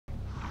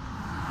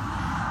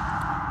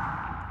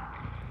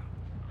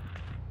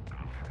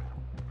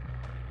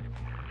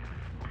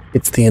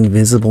It's the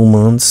invisible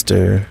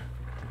monster.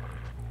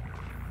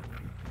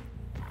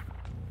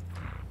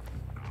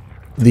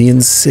 The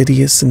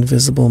insidious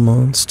invisible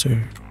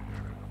monster.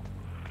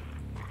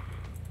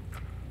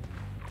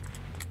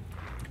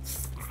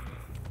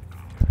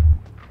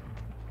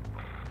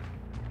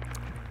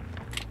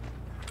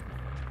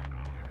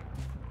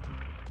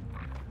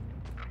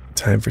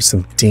 Time for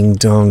some ding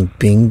dong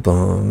bing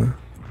bong.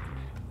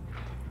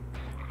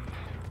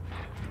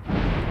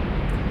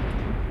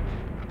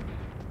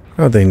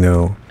 How'd they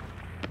know?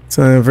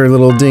 Time for a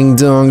little ding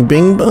dong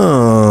bing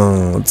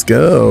bong. Let's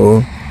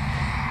go.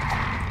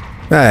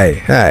 Hey,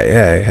 hey,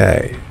 hey,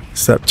 hey.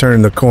 Stop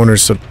turning the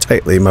corners so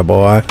tightly, my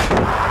boy.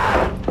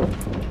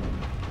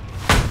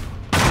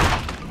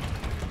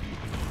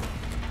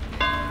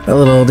 A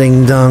little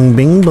ding dong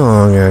bing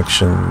bong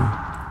action.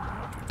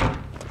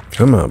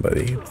 Come on,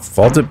 buddy.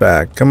 Vault it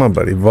back. Come on,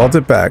 buddy. Vault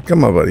it back.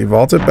 Come on, buddy.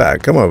 Vault it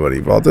back. Come on, buddy.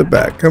 Vault it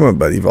back. Come on,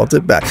 buddy. Vault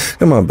it back.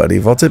 Come on, buddy.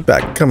 Vault it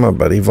back. Come on,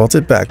 buddy. Vault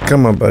it back.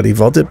 Come on, buddy.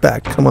 Vault it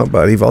back. Come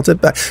on,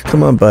 buddy. Vault it back.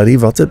 Come on, buddy.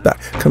 Vault it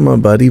back. Come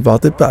on, buddy.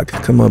 Vault it back.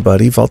 Come on,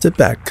 buddy. Vault it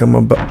back. Come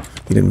on, buddy.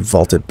 You didn't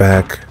vault it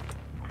back.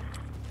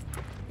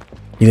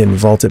 You didn't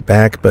vault it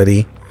back,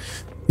 buddy.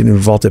 You didn't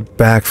vault it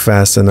back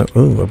fast enough.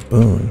 Ooh, a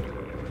boon.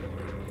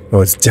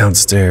 Oh, it's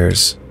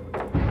downstairs.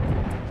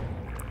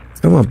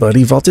 Come on,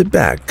 buddy, vault it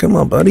back. Come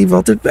on, buddy,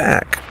 vault it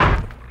back.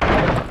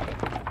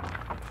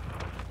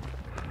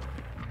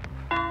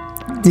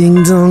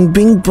 Ding dong,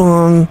 bing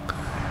bong.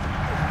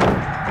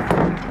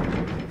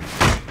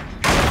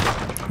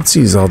 Let's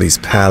use all these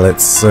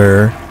pallets,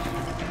 sir.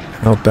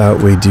 How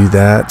about we do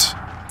that?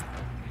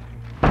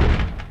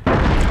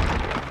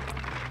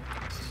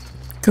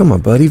 Come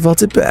on, buddy,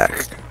 vault it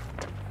back.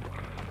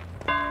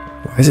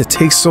 Why does it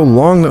take so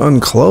long to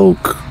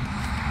uncloak?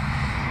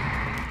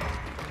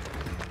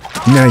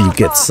 Now you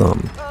get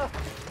some.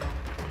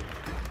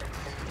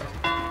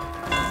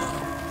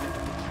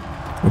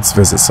 Let's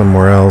visit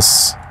somewhere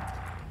else.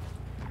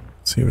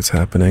 See what's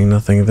happening.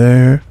 Nothing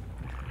there.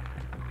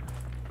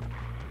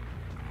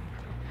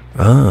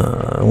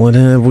 Ah, what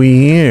have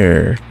we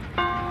here?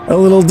 A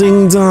little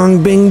ding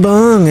dong bing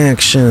bong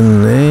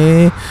action,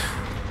 eh?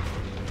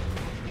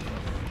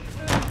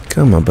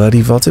 Come on,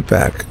 buddy, vault it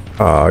back.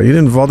 Oh, you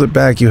didn't vault it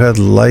back, you had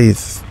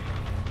life.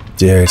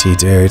 Dirty,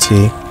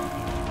 dirty.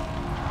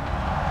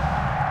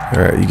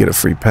 Alright, you get a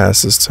free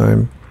pass this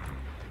time.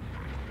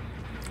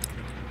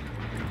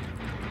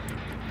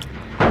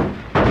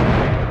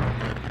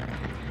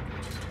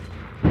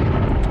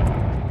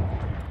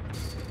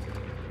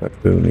 That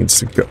boo needs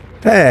to go.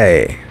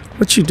 Hey!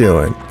 What you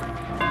doing?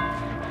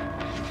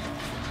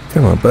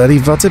 Come on, buddy,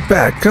 vault it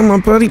back. Come on,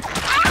 buddy.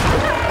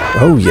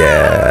 Oh,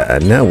 yeah.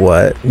 Now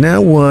what?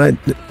 Now what?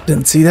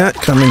 Didn't see that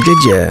coming,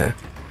 did ya?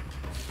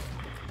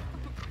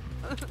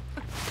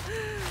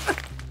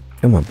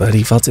 Come on,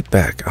 buddy, vault it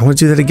back. I want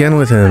to do that again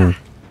with him.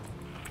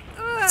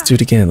 Let's do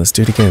it again. Let's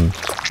do it again.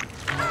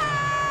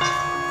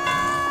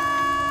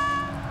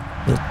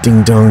 Little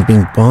ding dong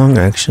bing bong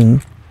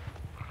action.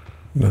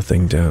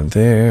 Nothing down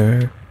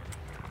there.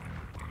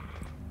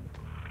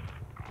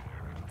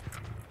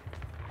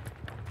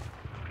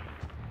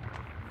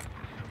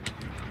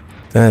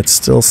 That's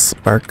still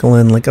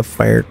sparkling like a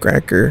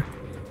firecracker.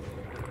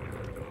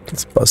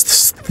 Let's bust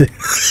this thing.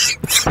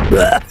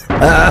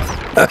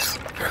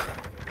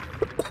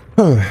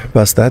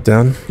 Bust that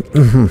down.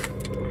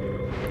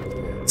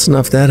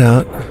 Snuff that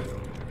out.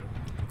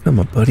 Come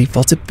on, buddy,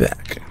 vault it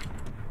back.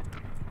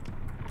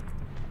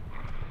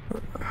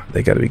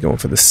 They gotta be going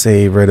for the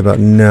save right about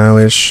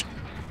now-ish.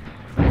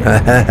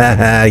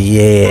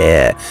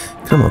 Yeah.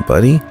 Come on,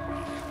 buddy.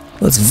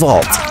 Let's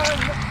vault.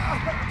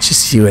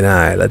 Just you and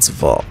I, let's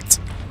vault.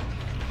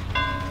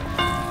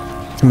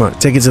 Come on,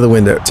 take it to the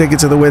window. Take it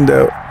to the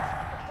window.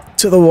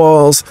 To the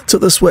walls, till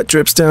the sweat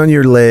drips down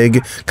your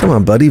leg. Come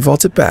on, buddy,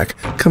 vault it back.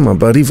 Come on,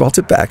 buddy, vault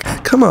it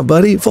back. Come on,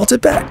 buddy, vault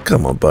it back.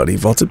 Come on, buddy,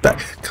 vault it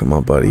back. Come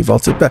on, buddy,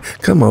 vault it back.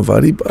 Come on,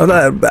 buddy.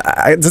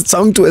 It's a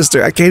tongue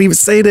twister. I can't even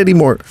say it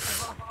anymore.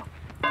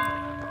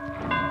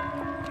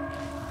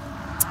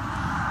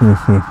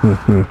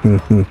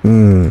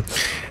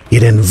 You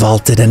didn't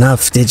vault it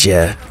enough, did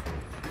you?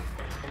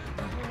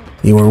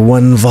 You were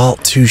one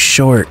vault too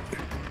short.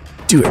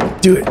 Do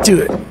it, do it,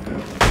 do it.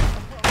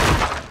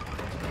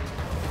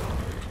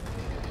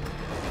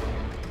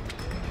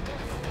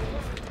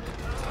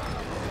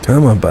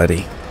 Come on,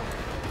 buddy.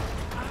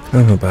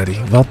 Come on, buddy.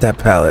 Vault that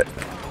pallet.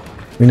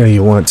 We know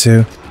you want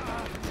to.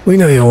 We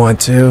know you want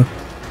to.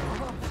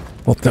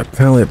 Vault that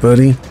pallet,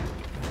 buddy.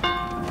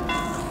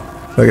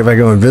 Like if I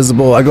go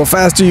invisible, I go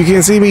faster, you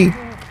can't see me.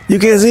 You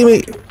can't see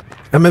me.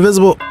 I'm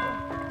invisible.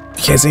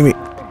 You can't see me.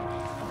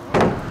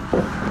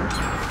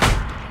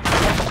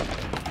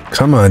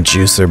 Come on,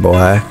 juicer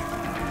boy.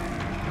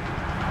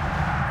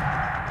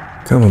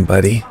 Come on,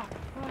 buddy.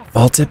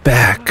 Vault it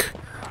back.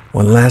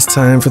 One last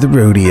time for the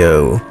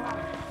rodeo.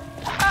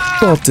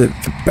 Vault it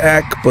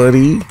back,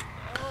 buddy.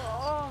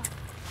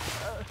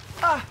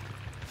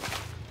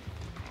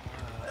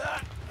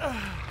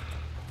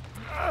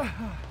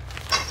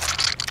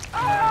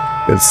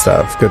 Good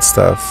stuff, good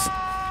stuff.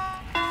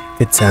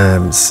 Good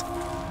times.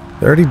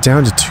 They're already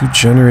down to 2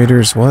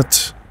 generators.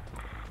 What?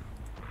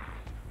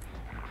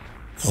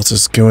 What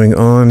is going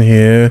on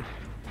here?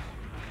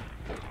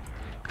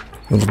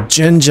 Little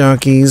gen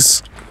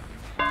jockeys.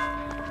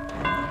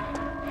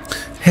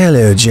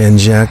 Hello, gen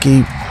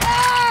jockey.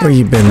 Where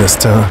you been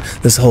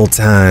this whole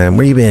time?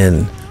 Where you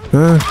been?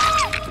 Huh?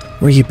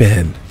 Where you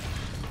been?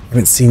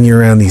 Haven't seen you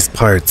around these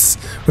parts.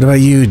 What about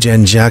you,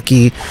 gen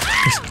jockey?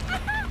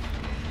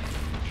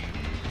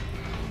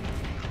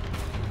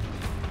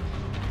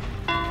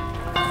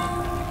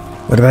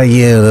 What about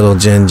you, little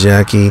gen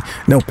jockey?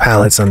 No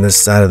pallets on this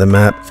side of the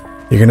map.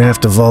 You're gonna have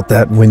to vault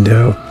that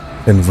window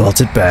and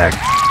vault it back.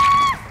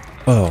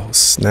 Oh,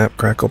 snap,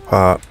 crackle,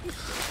 pop.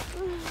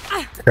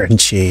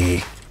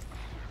 Crunchy.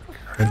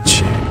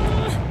 Crunchy.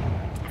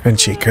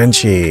 Crunchy,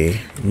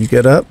 crunchy. You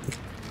get up?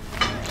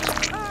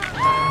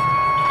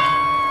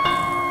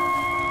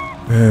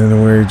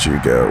 And where'd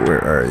you go?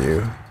 Where are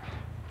you?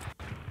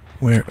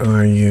 Where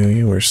are you?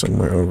 You were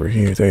somewhere over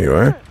here. There you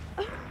are.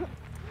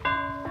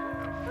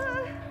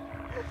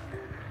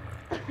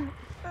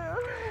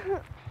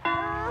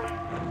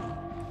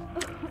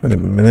 Wait a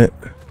minute.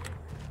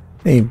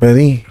 Hey,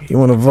 buddy. You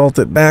want to vault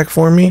it back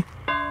for me?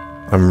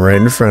 I'm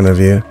right in front of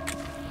you.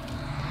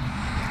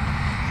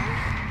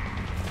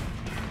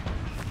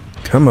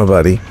 Come on,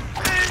 buddy.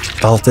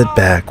 Vault it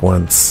back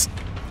once.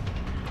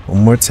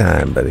 One more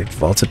time, buddy.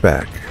 Vault it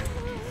back.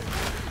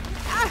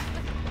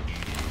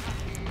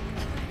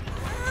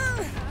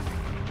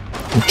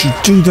 Would you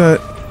do that?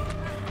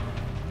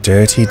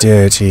 Dirty,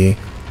 dirty.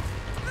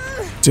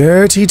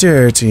 Dirty,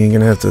 dirty. You're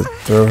gonna have to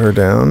throw her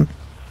down.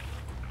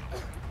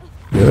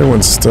 The other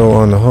one's still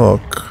on the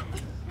hook.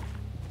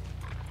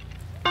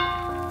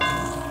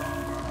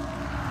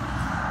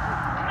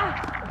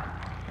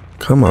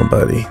 Come on,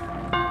 buddy.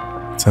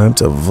 Time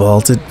to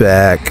vault it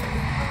back.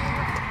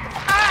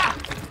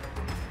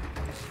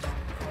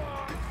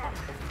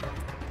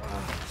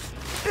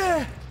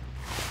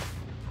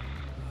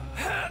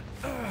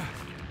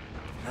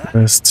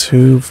 That's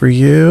 2 for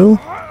you.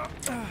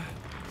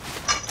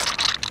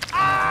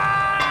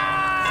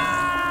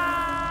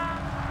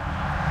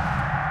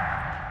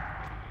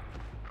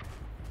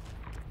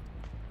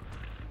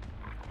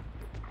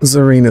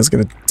 Zarina's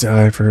gonna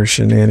die for her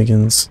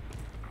shenanigans.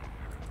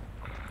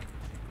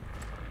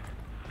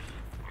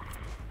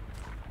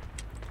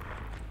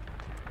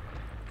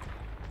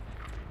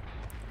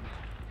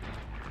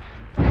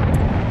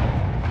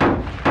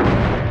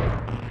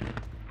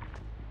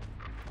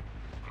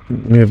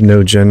 We have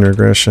no gen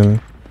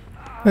regression.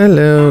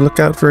 Hello, look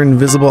out for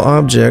invisible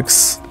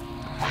objects.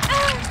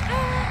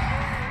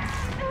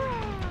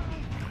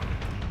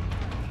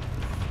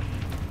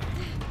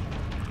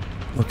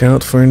 Look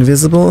out for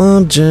invisible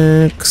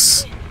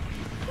objects.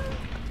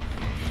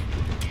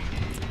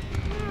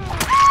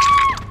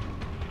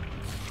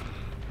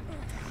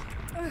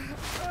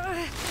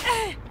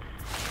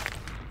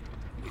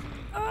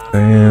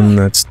 And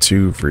that's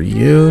 2 for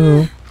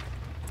you.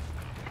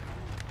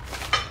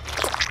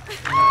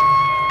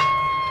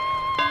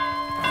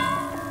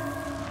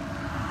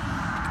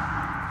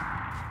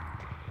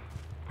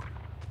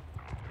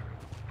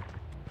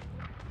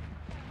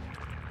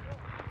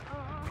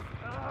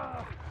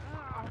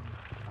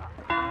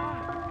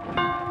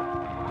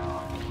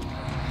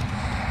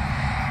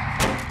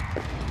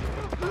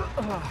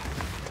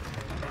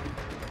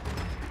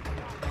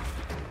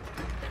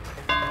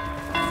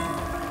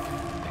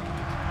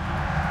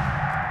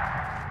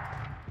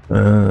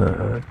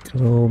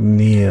 Good old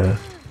Nia.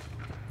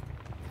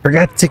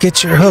 Forgot to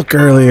get your hook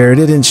earlier,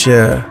 didn't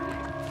you?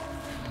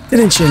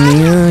 Didn't you,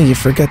 Nia? You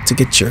forgot to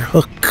get your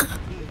hook.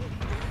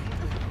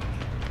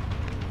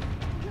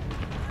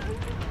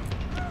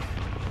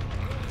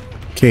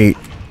 Kate.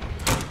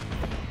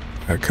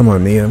 Come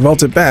on, Nia.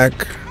 Vault it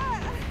back.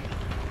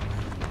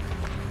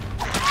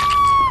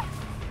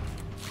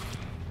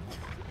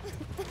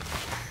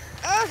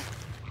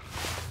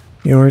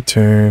 Your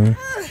turn.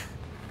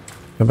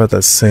 How about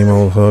that same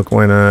old hook?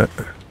 Why not?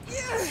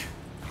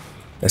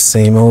 The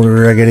same old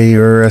raggedy,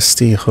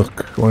 rusty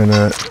hook. Why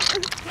not?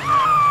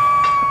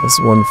 That's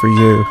 1 for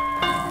you.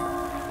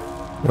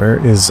 Where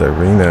is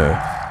Zarina?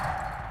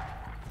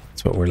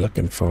 That's what we're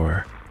looking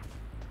for.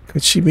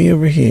 Could she be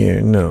over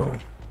here? No.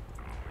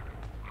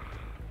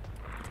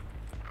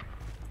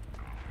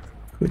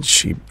 Could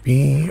she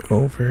be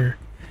over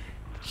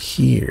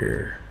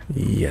here?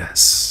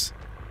 Yes.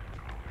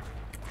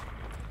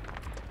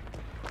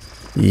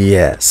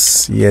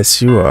 Yes.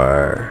 Yes, you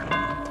are.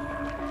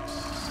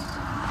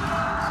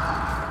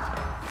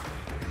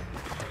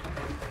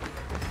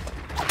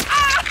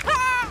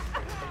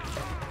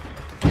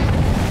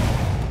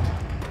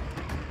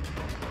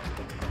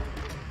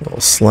 A little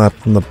slap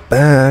on the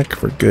back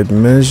for good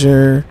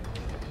measure.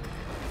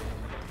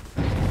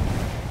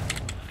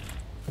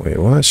 Wait,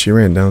 what? She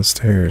ran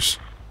downstairs.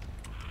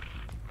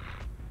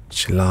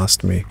 She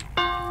lost me.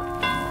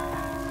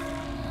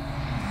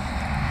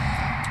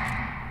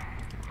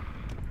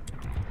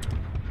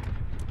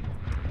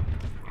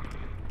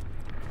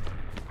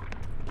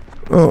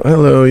 Oh,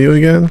 hello, you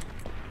again?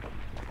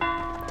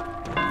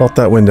 Vault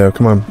that window,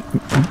 come on.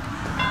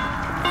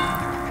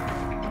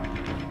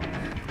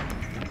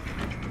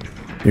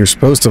 You're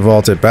supposed to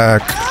vault it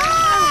back.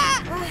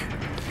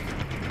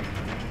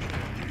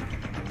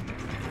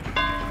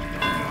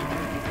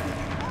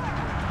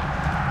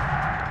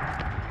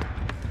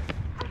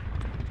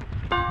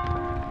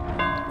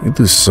 You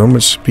lose so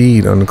much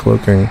speed on the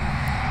cloaking.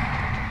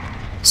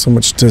 So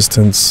much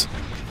distance.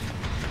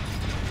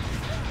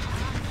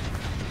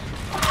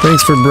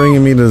 Thanks for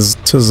bringing me to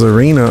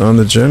Zarina on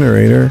the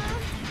generator.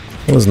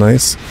 That was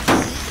nice.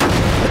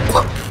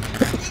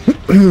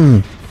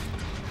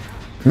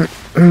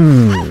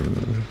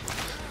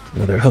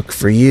 Another hook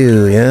for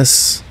you,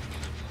 yes?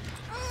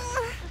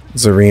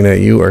 Zarina,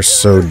 you are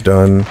so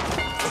done.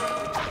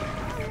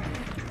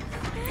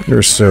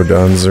 You're so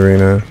done,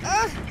 Zarina.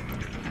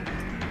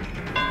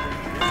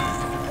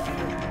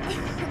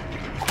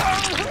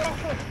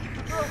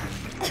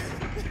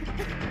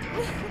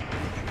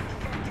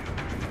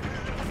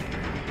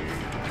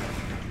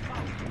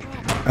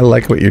 I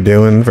like what you're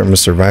doing from a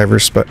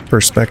survivor's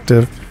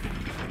perspective,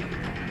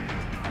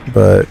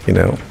 but, you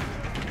know,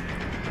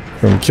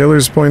 from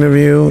killer's point of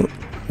view,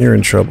 you're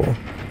in trouble.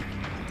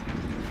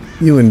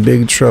 You in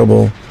big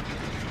trouble.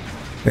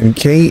 And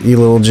Kate, you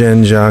little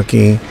gen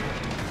jockey,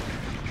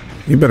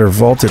 you better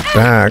vault it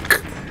back.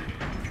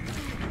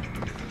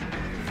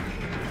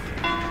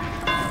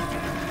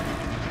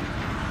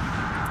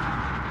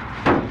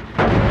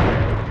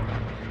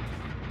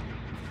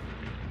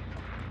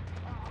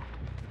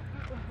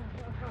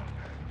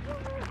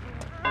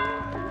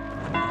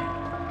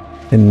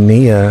 And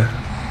Nia.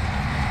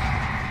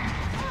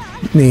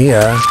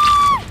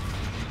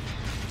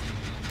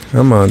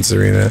 Come on,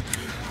 Zarina.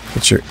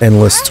 It's your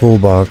endless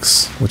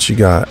toolbox. What you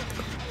got?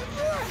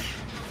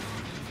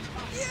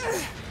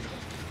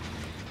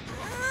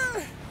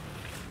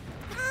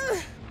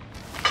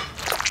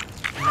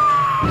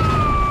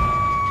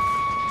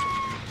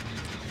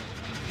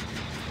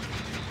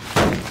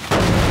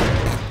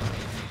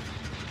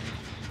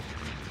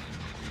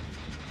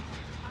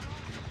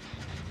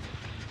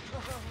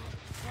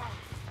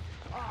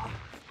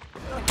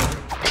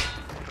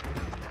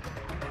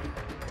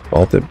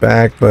 Vault it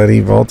back,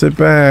 buddy. Vault it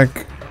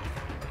back.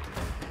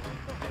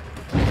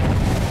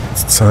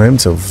 It's time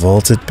to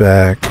vault it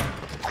back.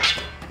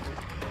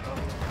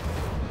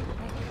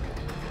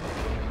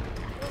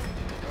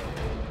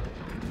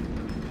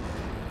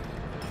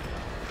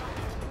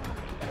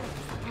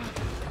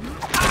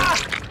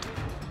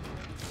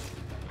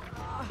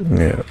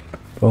 Yeah,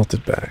 vault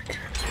it back.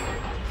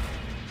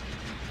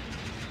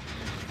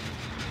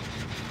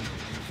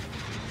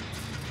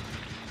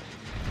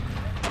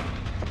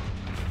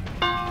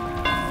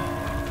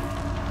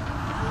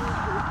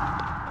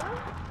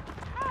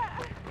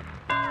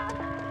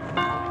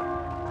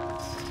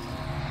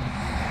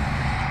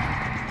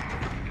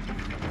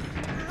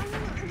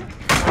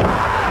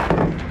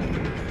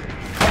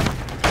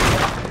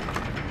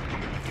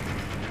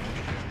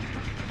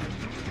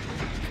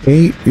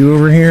 Hey, you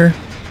over here?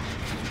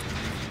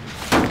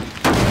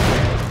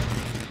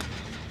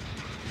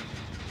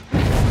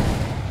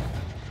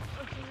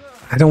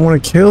 I don't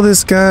want to kill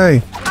this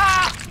guy.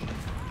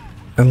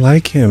 I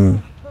like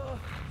him.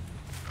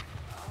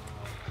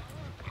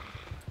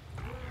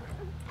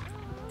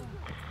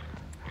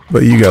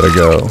 But you gotta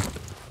go.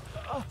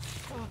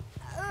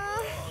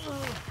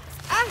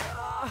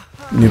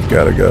 You've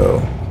gotta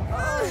go.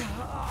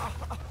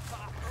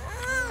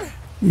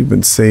 You've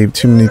been saved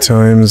too many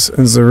times,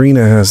 and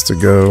Zarina has to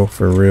go,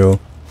 for real.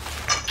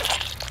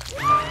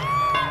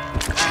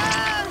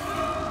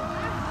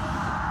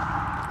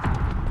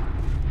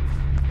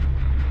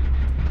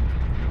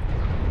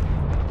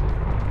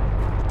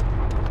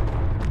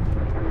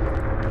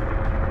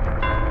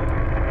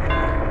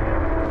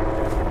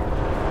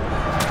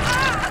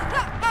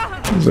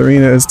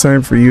 Zarina, it's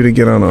time for you to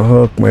get on a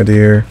hook, my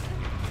dear.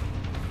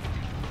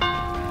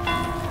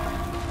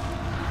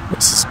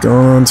 This has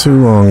gone on too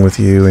long with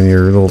you and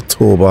your little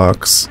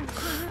toolbox.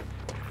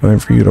 Time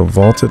for you to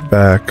vault it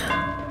back.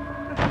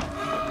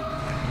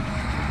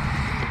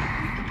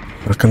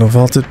 Not gonna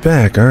vault it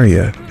back, are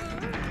you?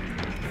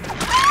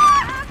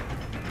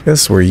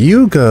 Guess where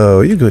you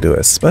go? You go to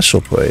a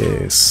special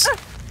place.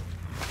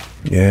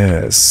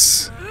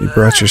 Yes. You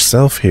brought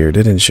yourself here,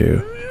 didn't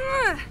you?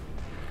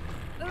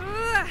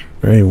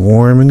 Very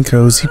warm and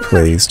cozy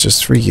place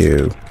just for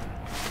you.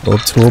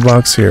 Old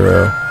toolbox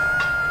hero.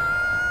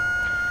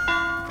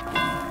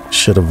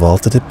 Should have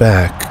vaulted it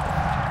back.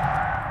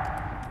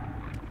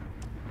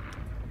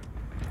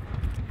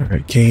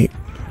 Alright, Kate.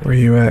 Where are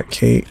you at,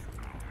 Kate?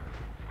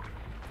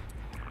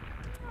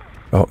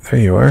 Oh, there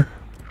you are.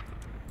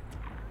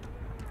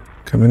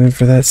 Coming in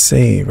for that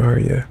save, are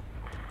you?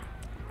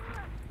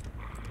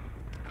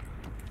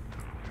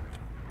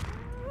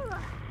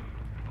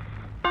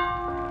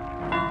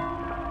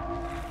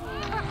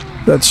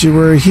 Thought you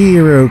were a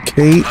hero,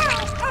 Kate.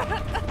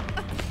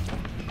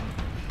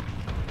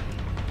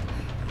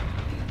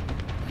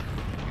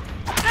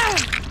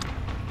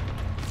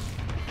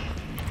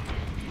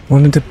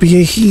 Wanted to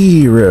be a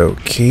hero,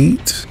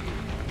 Kate.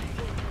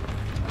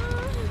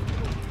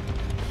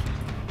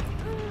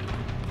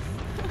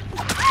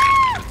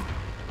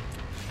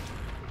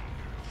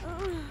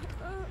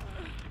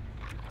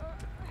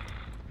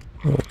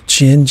 Oh,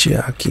 chin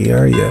jockey,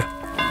 are ya?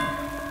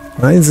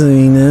 Hi,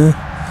 Zarina.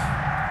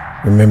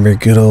 Remember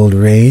good old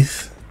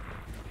Wraith?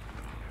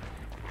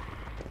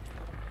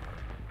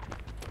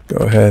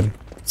 Go ahead.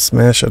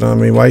 Smash it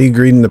on me. Why are you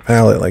greeting the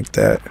pallet like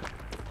that?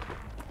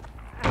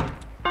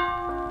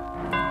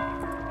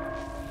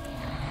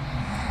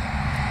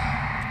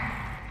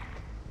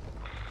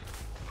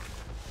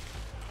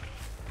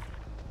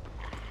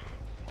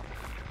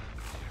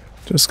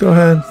 Just go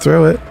ahead,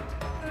 throw it.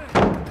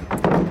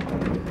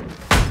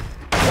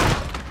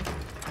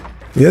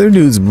 The other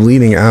dude's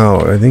bleeding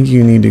out. I think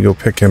you need to go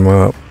pick him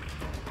up.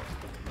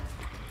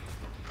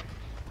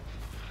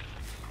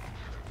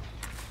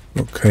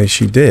 Okay,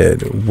 she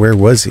did. Where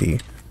was he?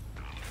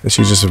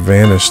 She just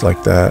vanished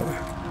like that.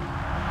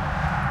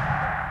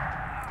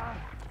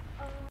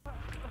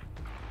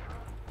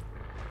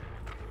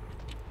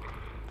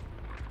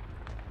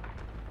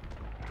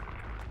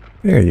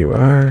 There you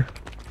are.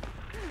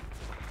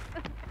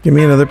 Give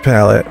me another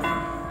pallet.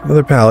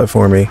 Another pallet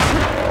for me.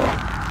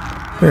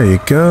 There you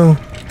go.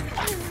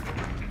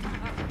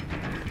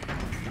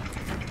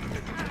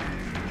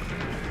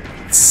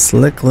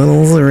 Slick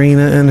little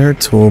Zarina and her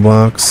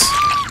toolbox.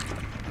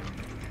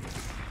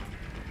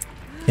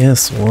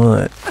 Guess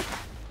what?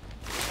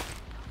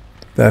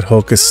 That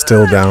hook is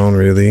still down,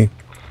 really?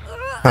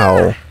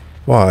 How?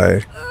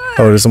 Why?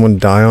 Oh, did someone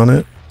die on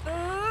it?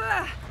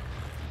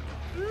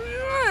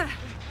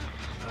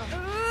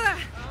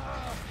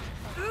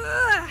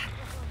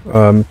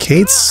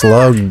 Kate's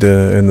slugged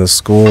in the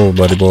school,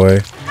 buddy boy.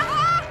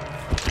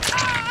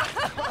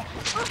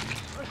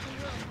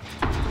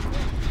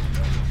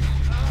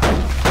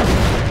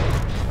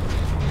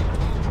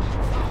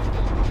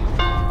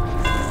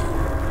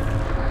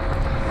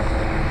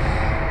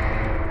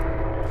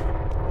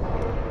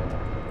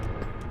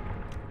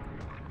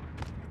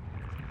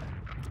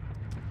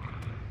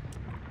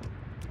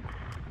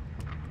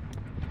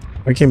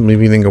 I can't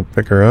believe you didn't go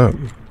pick her up.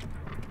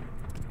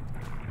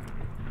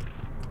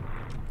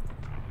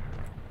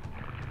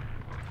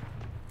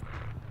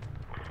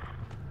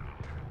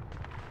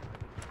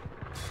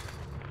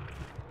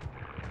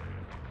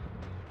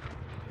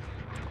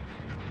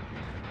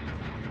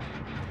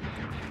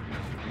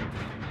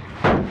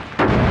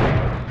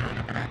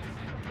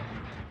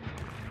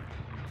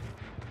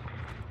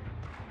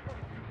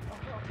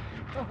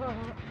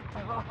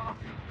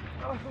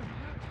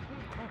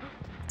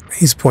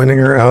 He's pointing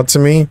her out to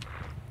me?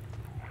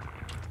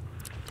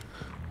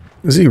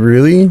 Is he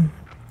really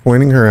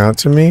pointing her out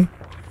to me?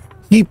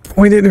 He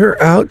pointed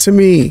her out to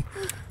me!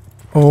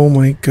 Oh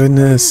my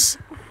goodness.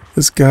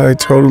 This guy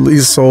totally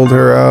sold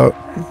her out.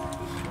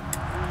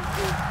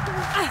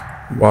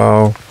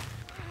 Wow.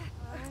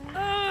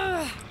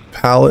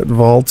 Pallet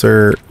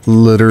Vaulter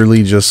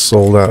literally just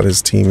sold out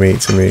his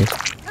teammate to me.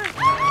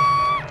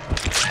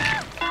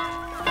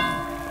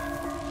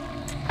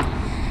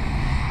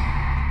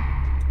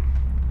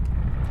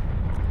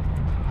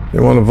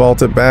 You want to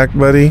vault it back,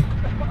 buddy?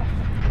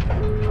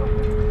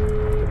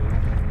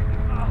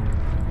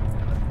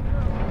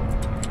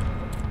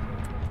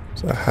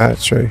 There's a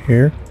hatch right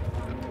here.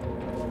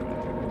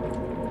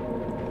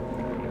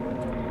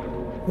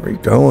 Where are you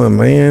going,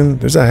 man?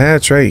 There's a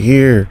hatch right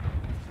here.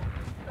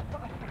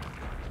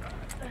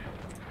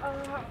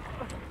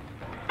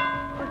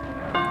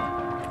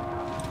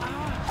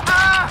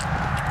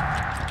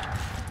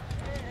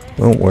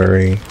 Don't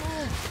worry.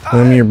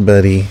 I'm your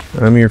buddy.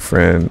 I'm your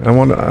friend. I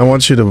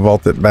want you to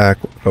vault it back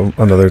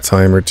another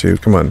time or two.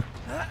 Come on.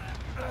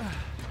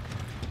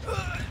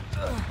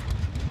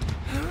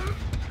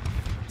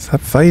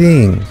 Stop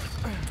fighting.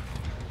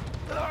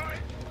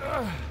 I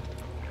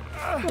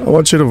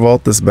want you to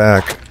vault this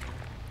back.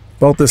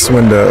 Vault this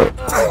window.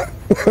 I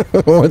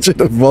want you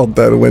to vault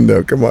that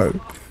window. Come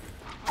on.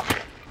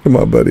 Come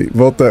on, buddy.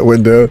 Vault that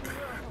window.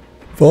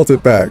 Vault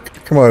it back.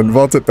 Come on,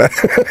 vault it back.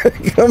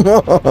 Come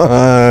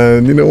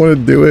on. You don't want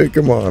to do it?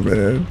 Come on,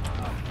 man.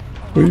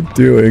 What are you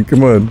doing?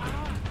 Come on.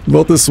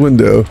 Vault this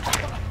window.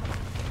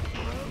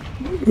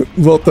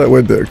 Vault that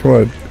window. Come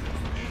on.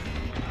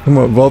 Come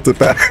on, vault it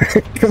back.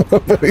 Come on,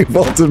 buddy.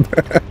 Vault it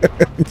back.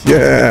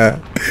 Yeah.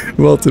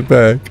 Vault it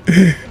back.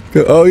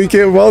 Oh, you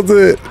can't vault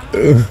it.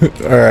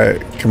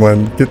 Alright. Come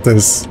on. Get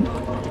this.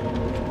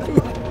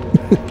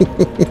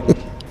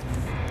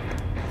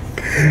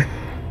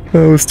 That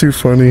was too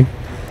funny.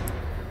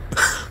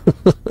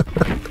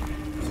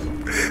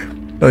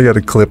 I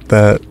gotta clip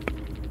that.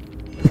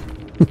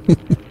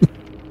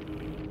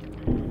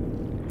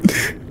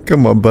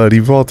 Come on, buddy,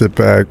 vault it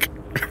back.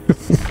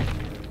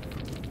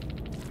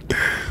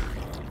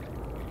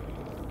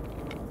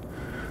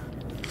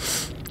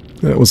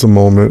 That was a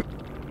moment.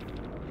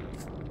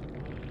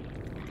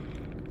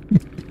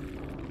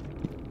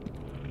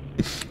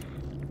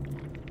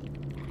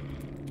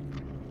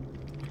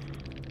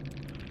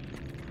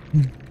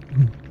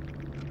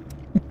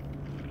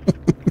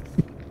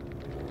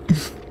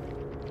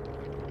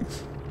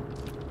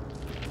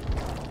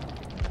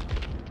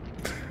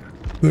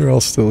 They're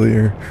all still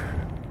here.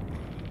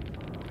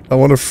 I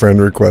want to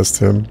friend request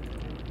him.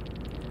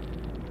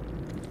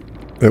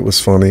 It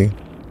was funny.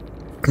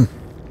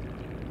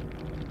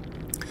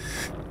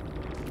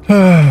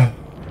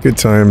 Good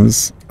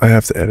times. I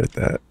have to edit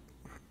that.